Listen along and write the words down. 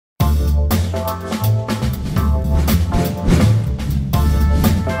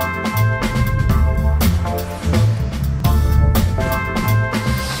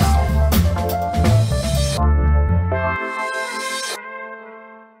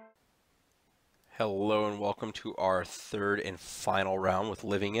Hello and welcome to our third and final round with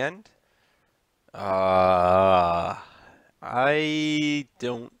Living End. I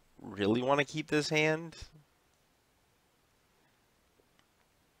don't really want to keep this hand.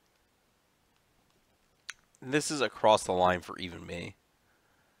 This is across the line for even me.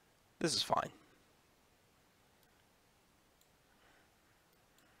 This is fine.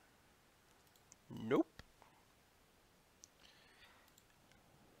 Nope.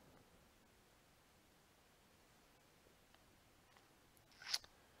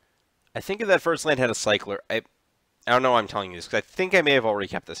 I think if that first land had a cycler, I don't know why I'm telling you this, because I think I may have already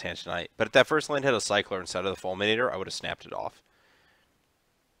kept this hand tonight, but if that first land had a cycler instead of the Fulminator, I would have snapped it off.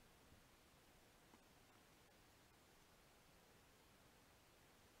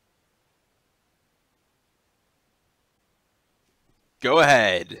 Go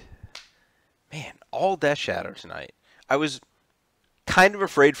ahead. Man, all Death Shadow tonight. I was kind of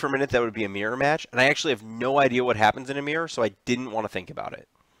afraid for a minute that would be a mirror match, and I actually have no idea what happens in a mirror, so I didn't want to think about it.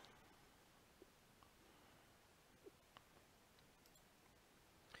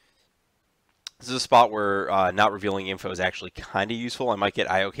 This is a spot where not revealing info is actually kind of useful. I might get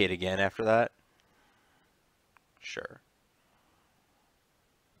IOK'd again after that. Sure.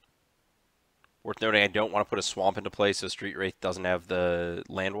 Worth noting, I don't want to put a swamp into play so Street Wraith doesn't have the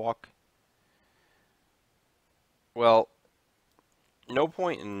land walk. Well, no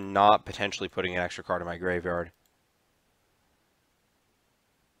point in not potentially putting an extra card in my graveyard.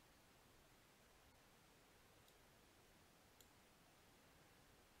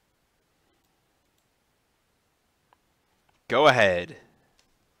 Go ahead.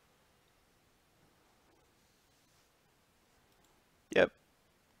 Yep.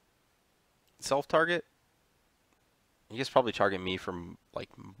 Self-target? You guys probably target me from, like,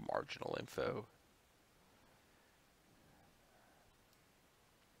 marginal info.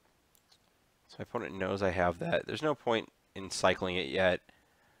 So my opponent knows I have that. There's no point in cycling it yet.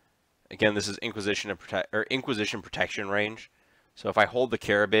 Again, this is Inquisition Protection range. So if I hold the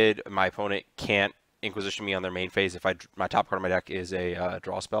Carabid, my opponent can't Inquisition me on their main phase if my top card of my deck is a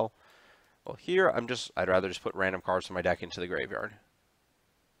draw spell. Well, here I'd rather just put random cards from my deck into the graveyard.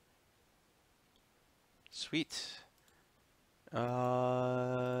 Sweet.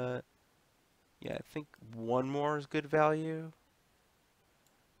 Yeah, I think one more is good value.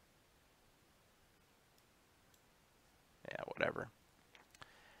 Yeah, whatever.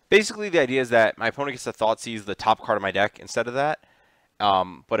 Basically, the idea is that my opponent gets to Thoughtseize the top card of my deck instead of that.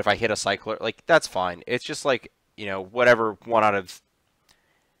 But if I hit a cycler, like, that's fine. It's just like, you know, whatever one out of...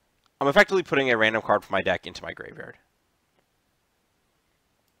 I'm effectively putting a random card from my deck into my graveyard.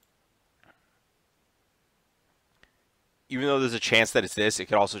 Even though there's a chance that it's this, it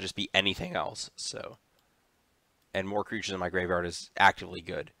could also just be anything else. So, and more creatures in my graveyard is actively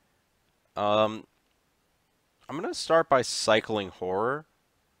good. I'm going to start by cycling Horror.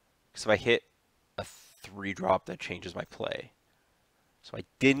 Because if I hit a 3-drop, that changes my play. So I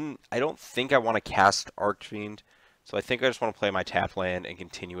don't think I want to cast Archfiend. So I think I just want to play my tap land and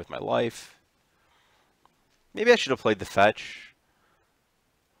continue with my life. Maybe I should have played the fetch.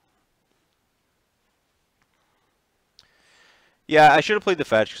 Yeah, I should have played the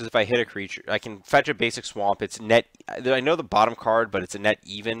fetch, because if I hit a creature, I can fetch a basic swamp. It's net... I know the bottom card, but it's a net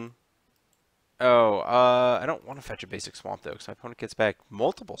even. Oh, I don't want to fetch a basic swamp, though, because my opponent gets back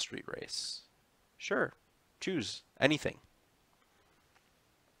multiple Street Wraiths. Sure. Choose anything.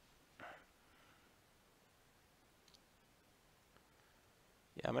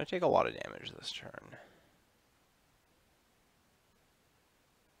 Yeah, I'm going to take a lot of damage this turn.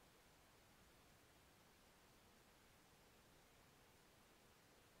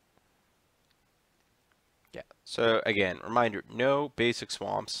 Yeah, so again, reminder, no basic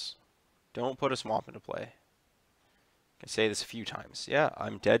swamps. Don't put a swamp into play. I can say this a few times. Yeah,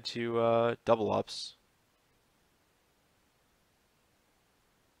 I'm dead to double ups.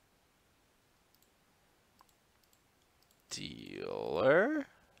 Dealer.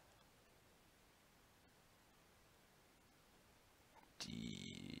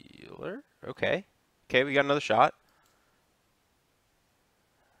 Dealer. Okay. Okay, we got another shot.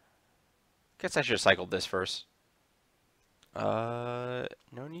 Guess I should have cycled this first. No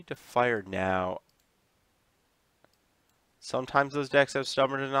need to fire now. Sometimes those decks have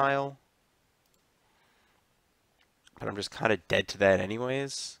Stubborn Denial. But I'm just kind of dead to that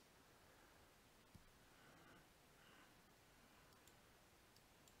anyways.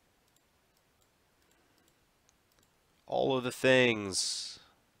 All of the things.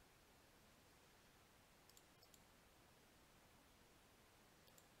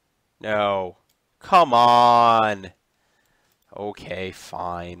 No. Come on. Okay,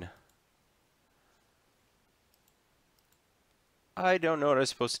 fine. I don't know what I was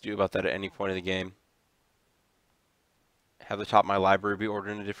supposed to do about that at any point in the game. Have the top of my library be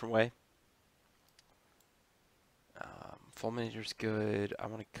ordered in a different way. Fulminator's good. I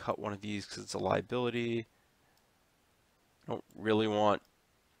want to cut one of these because it's a liability. I don't really want...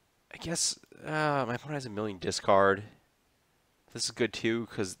 I guess my opponent has a million discard. This is good too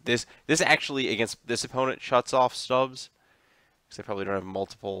because this actually against this opponent shuts off stubs. Because I probably don't have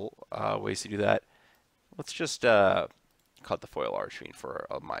multiple ways to do that. Let's just cut the foil Archfiend for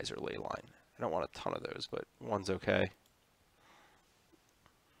a Miser Leyline. I don't want a ton of those, but one's okay.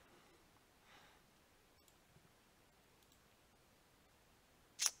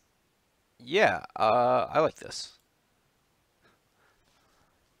 Yeah, I like this.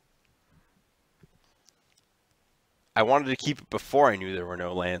 I wanted to keep it before I knew there were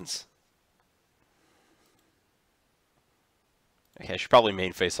no lands. Okay, I should probably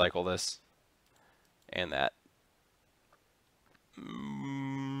main phase cycle this. And that.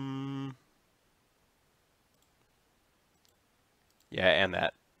 Yeah, and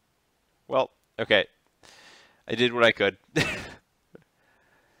that. Well, okay. I did what I could.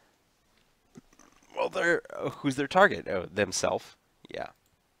 Well, they're... who's their target? Oh, themselves. Yeah.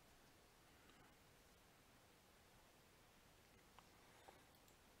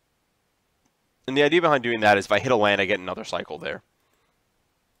 And the idea behind doing that is if I hit a land, I get another cycle there.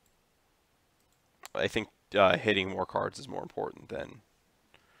 I think hitting more cards is more important than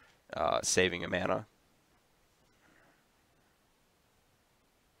saving a mana.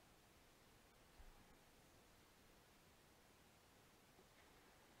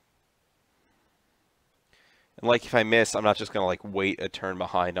 And like if I miss, I'm not just going to like wait a turn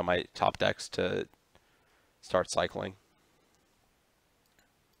behind on my top decks to start cycling.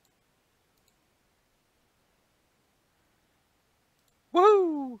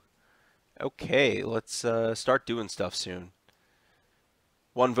 Woo! Okay, let's start doing stuff soon.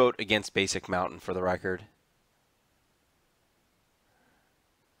 One vote against Basic Mountain for the record.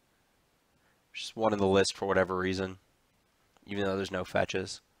 Just one in the list for whatever reason, even though there's no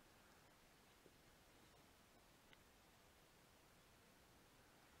fetches.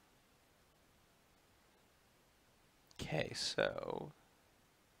 Okay, so...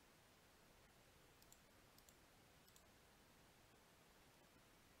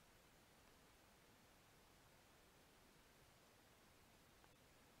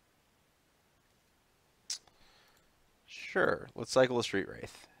 Sure, let's cycle a Street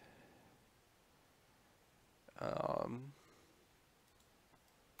Wraith.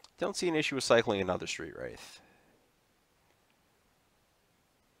 Don't see an issue with cycling another Street Wraith.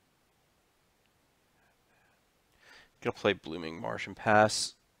 Gonna play Blooming Marsh and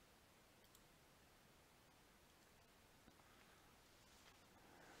pass.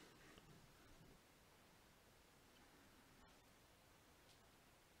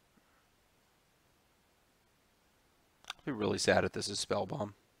 I'll be really sad if this is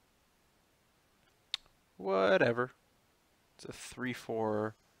Spellbomb. Whatever. It's a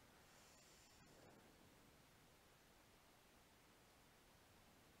 3/4.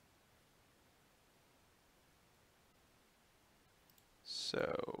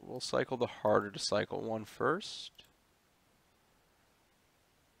 So we'll cycle the harder to cycle one first.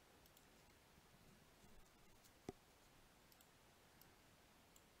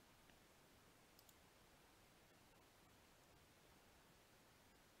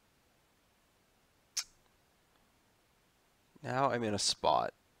 Now I'm in a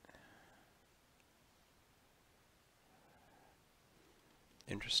spot.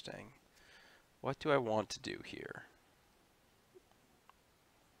 Interesting. What do I want to do here?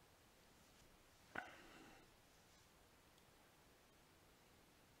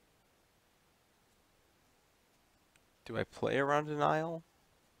 Do I play around denial?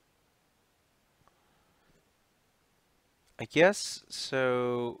 I guess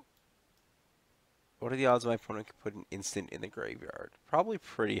so. What are the odds my opponent could put an instant in the graveyard? Probably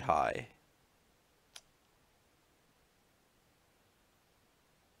pretty high.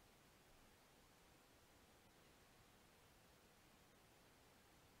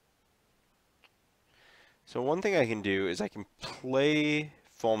 So one thing I can do is I can play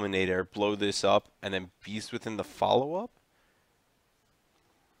Fulminator, blow this up, and then Beast within the follow-up.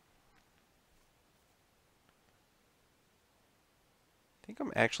 I think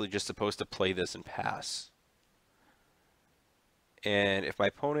I'm actually just supposed to play this and pass. And if my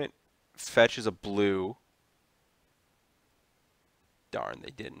opponent fetches a blue... Darn,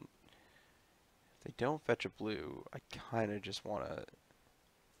 they didn't. If they don't fetch a blue, I kind of just want to...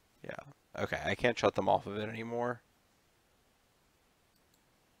 Yeah. Okay, I can't shut them off of it anymore.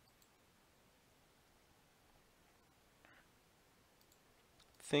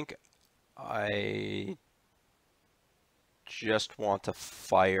 think I just want to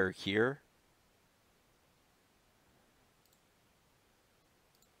fire here.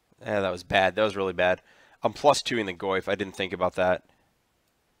 Yeah, that was bad. That was really bad. I'm +2 in the Goif. I didn't think about that.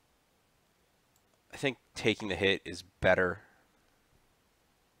 I think taking the hit is better.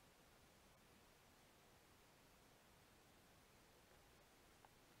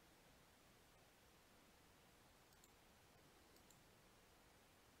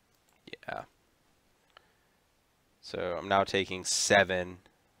 Yeah. So I'm now taking 7.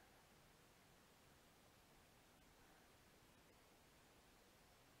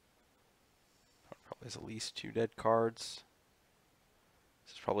 Probably has at least 2 dead cards.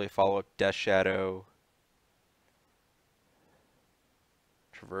 This is probably a follow-up Death Shadow.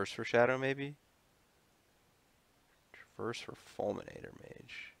 Traverse for Shadow, maybe? Traverse for Fulminator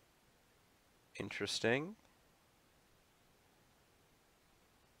Mage. Interesting.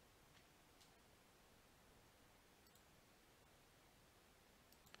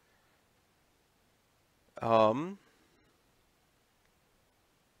 Probably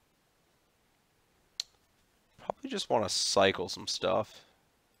just want to cycle some stuff.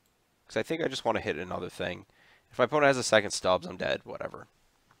 Because I think I just want to hit another thing. If my opponent has a second Stubbs, I'm dead. Whatever.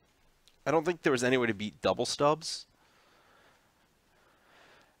 I don't think there was any way to beat double Stubbs.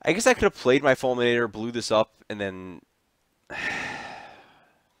 I guess I could have played my Fulminator, blew this up, and then...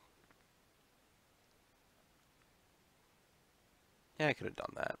 Yeah, I could have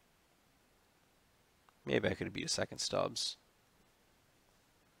done that. Maybe I could have beat a second Stubbs.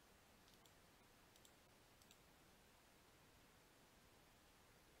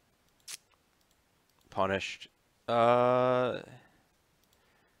 Punished. This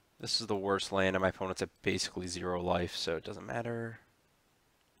is the worst land, and my opponent's at basically 0 life, so it doesn't matter.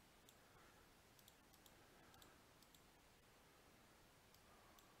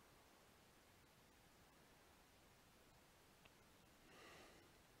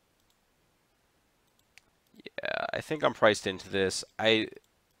 Yeah, I think I'm priced into this. I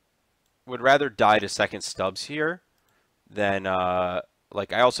would rather die to second Stubbs here than,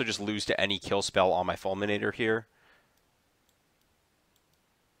 like, I also just lose to any kill spell on my Fulminator here.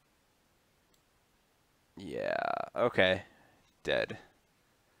 Yeah, okay. Dead.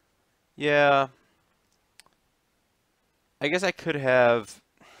 Yeah. I guess I could have,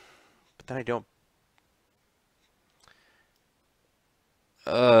 but then I don't.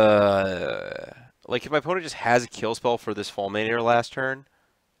 Like if my opponent just has a kill spell for this Fulminator last turn,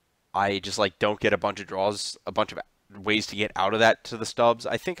 I just like don't get a bunch of draws, a bunch of ways to get out of that to the Stubbs.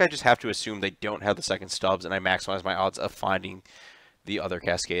 I think I just have to assume they don't have the second Stubbs, and I maximize my odds of finding the other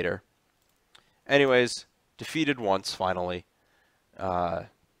Cascader. Anyways, defeated once finally. Yeah,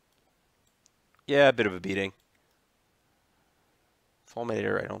 a bit of a beating.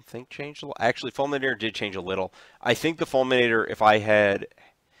 Fulminator, I don't think changed a lot. Actually, Fulminator did change a little. I think the Fulminator, if I had...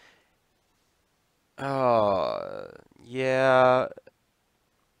 yeah.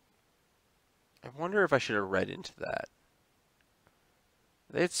 I wonder if I should have read into that.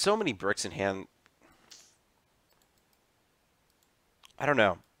 They had so many bricks in hand. I don't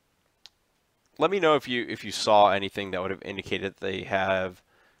know. Let me know if you saw anything that would have indicated they have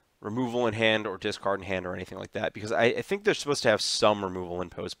removal in hand or discard in hand or anything like that, because I think they're supposed to have some removal in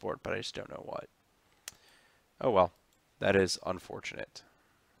post board, but I just don't know what. Oh well, that is unfortunate.